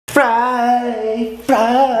Friday,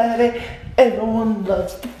 Friday, everyone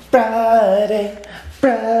loves the Friday,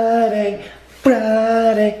 Friday,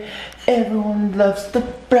 Friday, everyone loves the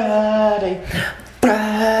Friday,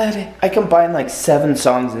 Friday. I combine like 7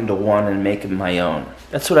 songs into one and make them my own.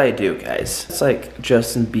 That's what I do, guys. It's like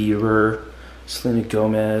Justin Bieber, Selena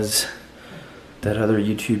Gomez, that other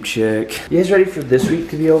YouTube chick. You guys ready for this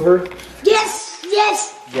week to be over? Yes,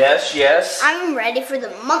 yes. Yes, yes. I'm ready for the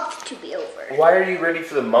month to be over. Why are you ready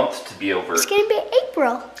for the month to be over? It's gonna be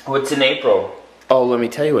April. What's in April? Oh, let me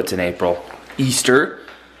tell you what's in April. Easter,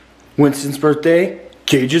 Winston's birthday,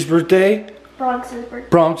 Cage's birthday,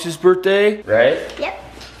 Bronx's birthday, right? Yep.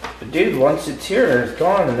 But dude, once it's here and it's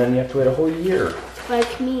gone, and then you have to wait a whole year.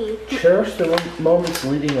 Like me. Cherish the moments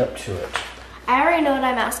leading up to it. I already know what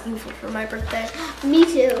I'm asking for my birthday. Me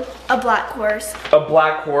too. A black horse. A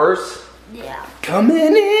black horse? Yeah.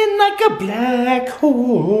 Coming in like a black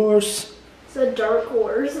horse. It's a dark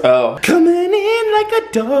horse. Oh. Coming in like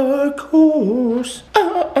a dark horse.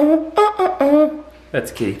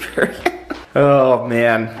 That's Katy Perry. Oh,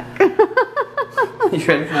 man. You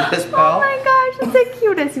ready for this, pal? Oh my gosh, it's the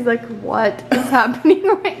cutest. He's like, what is happening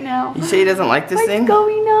right now? You say he doesn't like this thing? What's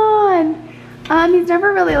going on? He's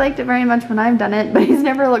never really liked it very much when I've done it, but he's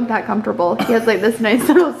never looked that comfortable. He has like this nice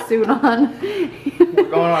little suit on. We're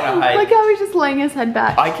going on a hike. Look how he's just laying his head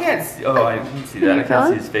back. I can't see, oh, I can see that. I can't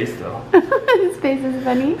see his face though. His face is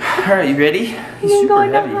funny. Alright, you ready? He's You super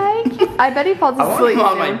going heavy. to hike? I bet he falls I want asleep him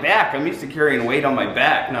on my soon. back. I'm used to carrying weight on my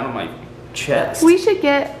back, not on my chest. We should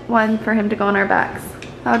get one for him to go on our backs.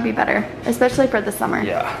 That would be better, especially for the summer.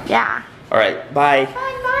 Yeah. Yeah. Alright, bye. Bye,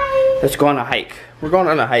 bye. Let's go on a hike. We're going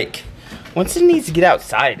on a hike. Winston needs to get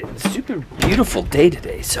outside. It's a super beautiful day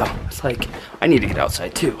today, so it's like, I need to get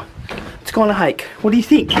outside too. Let's go on a hike. What do you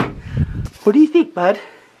think? What do you think, bud?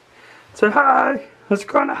 Say hi. Let's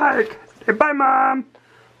go on a hike. Say bye, Mom.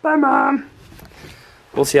 Bye, Mom.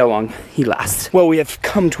 We'll see how long he lasts. Well, we have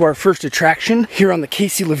come to our first attraction here on the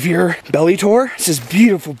CaseyLaVere belly tour. It's this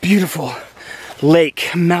beautiful, beautiful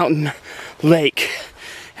lake, mountain lake.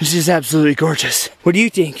 It's just absolutely gorgeous. What do you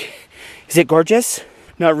think? Is it gorgeous?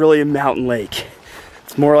 Not really a mountain lake.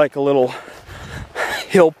 It's more like a little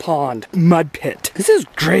hill pond, mud pit. This is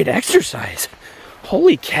great exercise.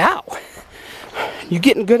 Holy cow. You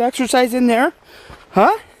getting good exercise in there?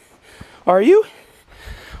 Huh? Are you?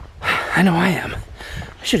 I know I am.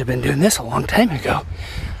 I should have been doing this a long time ago.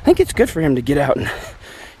 I think it's good for him to get out and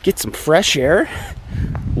get some fresh air.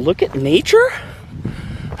 Look at nature.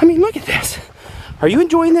 I mean, look at this. Are you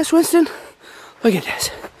enjoying this, Winston? Look at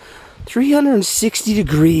this.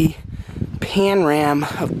 360-degree panorama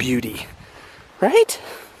of beauty, right?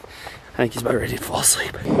 I think he's about ready to fall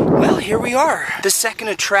asleep. Well, here we are. The second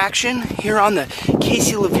attraction here on the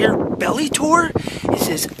CaseyLaVere belly tour is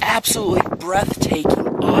this absolutely breathtaking,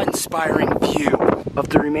 awe-inspiring view of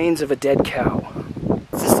the remains of a dead cow.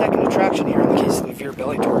 It's the second attraction here on the CaseyLaVere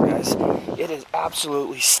belly tour, guys. It is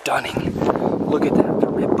absolutely stunning. Look at that, the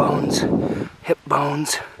rib bones, hip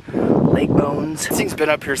bones, leg bones. This thing's been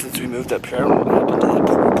up here since we moved up here. I don't know what happened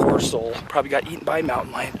to that poor soul. Probably got eaten by a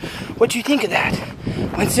mountain lion. What do you think of that?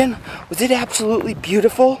 Winston, was it absolutely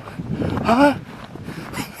beautiful? Huh?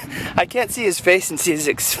 I can't see his face and see his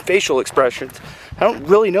facial expressions. I don't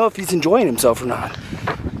really know if he's enjoying himself or not.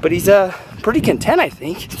 But he's pretty content, I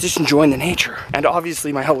think. He's just enjoying the nature. And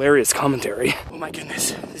obviously my hilarious commentary. Oh my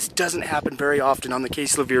goodness, this doesn't happen very often on the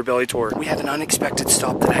CaseyLaVere belly tour. We have an unexpected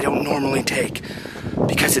stop that I don't normally take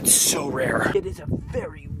because it's so rare. It is a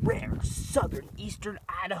very rare southern eastern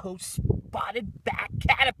Idaho spotted back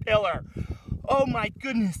caterpillar. Oh my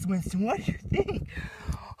goodness, Winston, what do you think?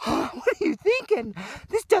 What are you thinking?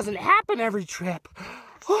 This doesn't happen every trip.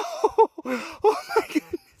 Oh my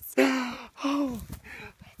goodness. Oh,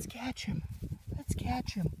 let's catch him. Let's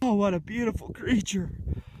catch him. Oh, what a beautiful creature.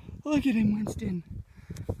 Look at him, Winston.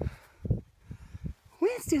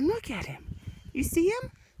 Winston, look at him. You see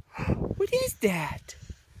him? What is that?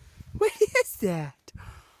 What is that?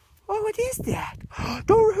 Oh, what is that?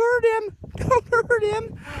 Don't hurt him. Don't hurt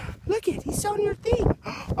him. Look at, he's on your thing.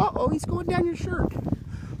 Uh-oh, he's going down your shirt.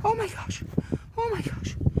 Oh my gosh. Oh my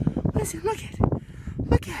gosh. Listen, look at it.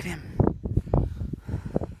 Look at him.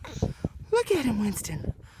 Look at him,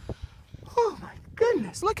 Winston. Oh my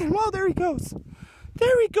goodness. Look at him. Oh, there he goes.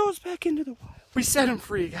 There he goes back into the wild. We set him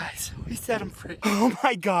free, guys. We set him free. Oh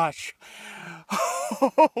my gosh.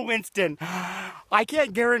 Oh, Winston. I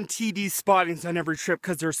can't guarantee these spottings on every trip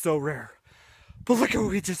because they're so rare. But look at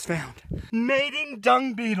what we just found. Mating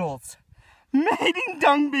dung beetles. Mating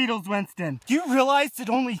dung beetles, Winston. Do you realize that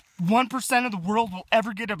only 1% of the world will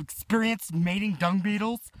ever get to experience mating dung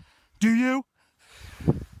beetles? Do you?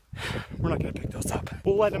 We're not gonna pick those up.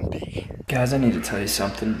 We'll let them be. Guys, I need to tell you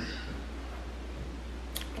something.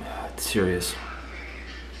 It's serious.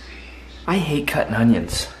 I hate cutting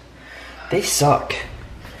onions. They suck.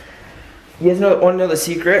 You guys want to know the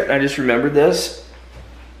secret? I just remembered this.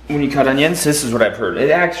 When you cut onions, this is what I've heard.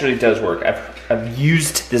 It actually does work. I've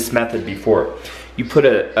used this method before. You put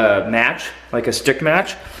a match, like a stick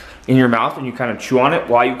match, in your mouth and you kind of chew on it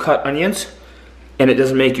while you cut onions, and it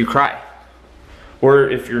doesn't make you cry. Or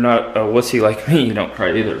if you're not a wussy like me, you don't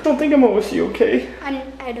cry either. Don't think I'm a wussy, okay?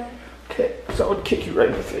 I don't. Okay, so I would kick you right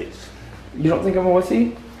in the face. You don't think I'm a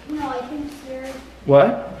wussy? No, I think you're.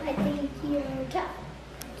 What? I think you're tough.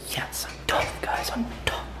 Yes, I'm tough, guys. I'm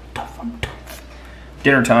tough. I'm tough.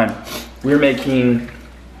 Dinner time. We're making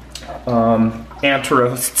ant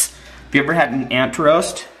roasts. Have you ever had an ant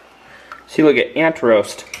roast? See, look at ant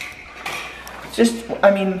roast. Just,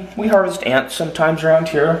 I mean, we harvest ants sometimes around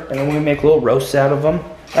here, and then we make little roasts out of them.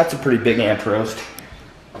 That's a pretty big ant roast.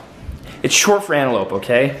 It's short for antelope,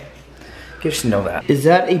 okay? You should know that. Is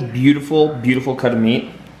that a beautiful, beautiful cut of meat?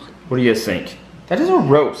 What do you guys think? That is a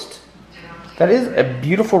roast. That is a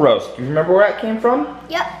beautiful roast. Do you remember where that came from?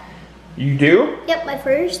 Yep. You do? Yep, my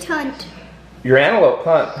first hunt. Your antelope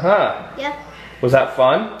hunt, huh? Yep. Was that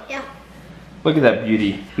fun? Yeah. Look at that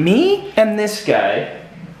beauty. Me and this guy,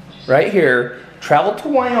 right here, traveled to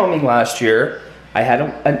Wyoming last year. I had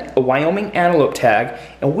a Wyoming antelope tag,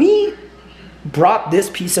 and we brought this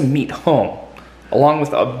piece of meat home, along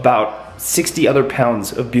with about 60 other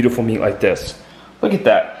pounds of beautiful meat like this. Look at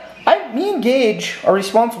that. Me and Gage are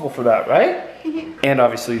responsible for that, right? Mm-hmm. And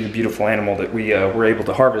obviously the beautiful animal that we were able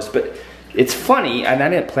to harvest. But it's funny, and I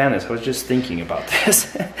didn't plan this, I was just thinking about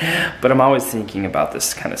this. But I'm always thinking about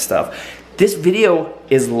this kind of stuff. This video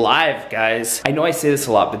is live, guys. I know I say this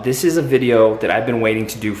a lot, but this is a video that I've been waiting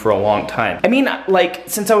to do for a long time. I mean, like,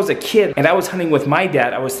 since I was a kid and I was hunting with my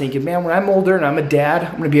dad, I was thinking, man, when I'm older and I'm a dad,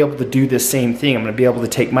 I'm gonna be able to do this same thing. I'm gonna be able to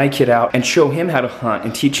take my kid out and show him how to hunt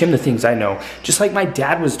and teach him the things I know. Just like my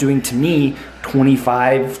dad was doing to me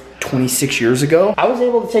 25, 26 years ago. I was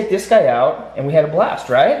able to take this guy out and we had a blast,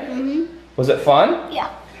 right? Mm-hmm. Was it fun? Yeah.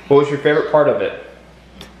 What was your favorite part of it?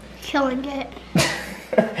 Killing it.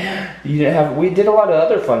 You didn't have, we did a lot of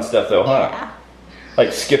other fun stuff though, huh? Yeah.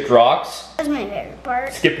 Like skipped rocks. That's my favorite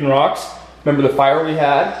part. Skipping rocks. Remember the fire we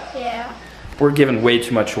had? Yeah. We're giving way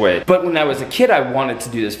too much away. But when I was a kid, I wanted to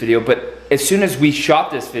do this video, but as soon as we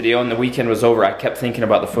shot this video and the weekend was over, I kept thinking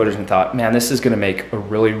about the footage and thought, man, this is gonna make a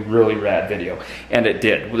really, really rad video. And it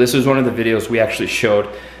did. Well, this was one of the videos we actually showed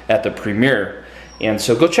at the premiere. And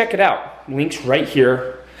so go check it out. Link's right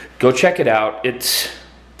here. Go check it out. It's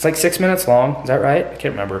like 6 minutes long. Is that right? I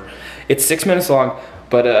can't remember. It's 6 minutes long,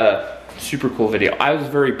 but super cool video. I was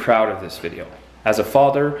very proud of this video. As a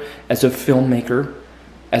father, as a filmmaker,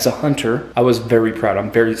 as a hunter, I was very proud.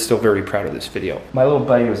 I'm still very proud of this video. My little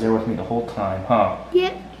buddy was there with me the whole time, huh?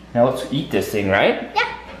 Yeah. Now let's eat this thing, right?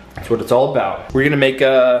 Yeah. That's what it's all about. We're gonna make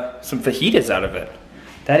some fajitas out of it.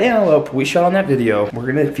 That antelope we shot on that video, we're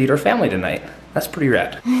gonna feed our family tonight. That's pretty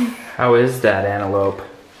rad. How is that antelope?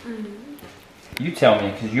 You tell me,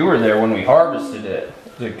 because you were there when we harvested it.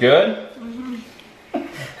 Is it good? Mm-hmm.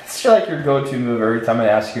 It's like your go-to move every time I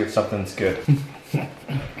ask you if something's good.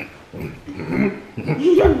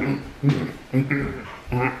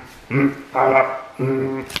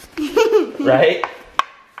 Right?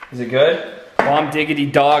 Is it good? Bomb diggity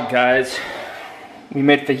dog, guys. We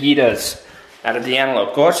made fajitas out of the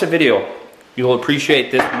antelope. Go watch the video. You'll appreciate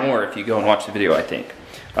this more if you go and watch the video, I think.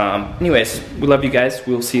 Anyways, we love you guys.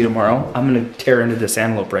 We'll see you tomorrow. I'm gonna tear into this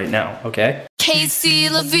antelope right now, okay?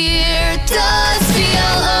 CaseyLaVere does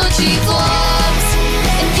VLOG vlogs,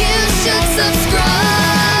 and you should subscribe.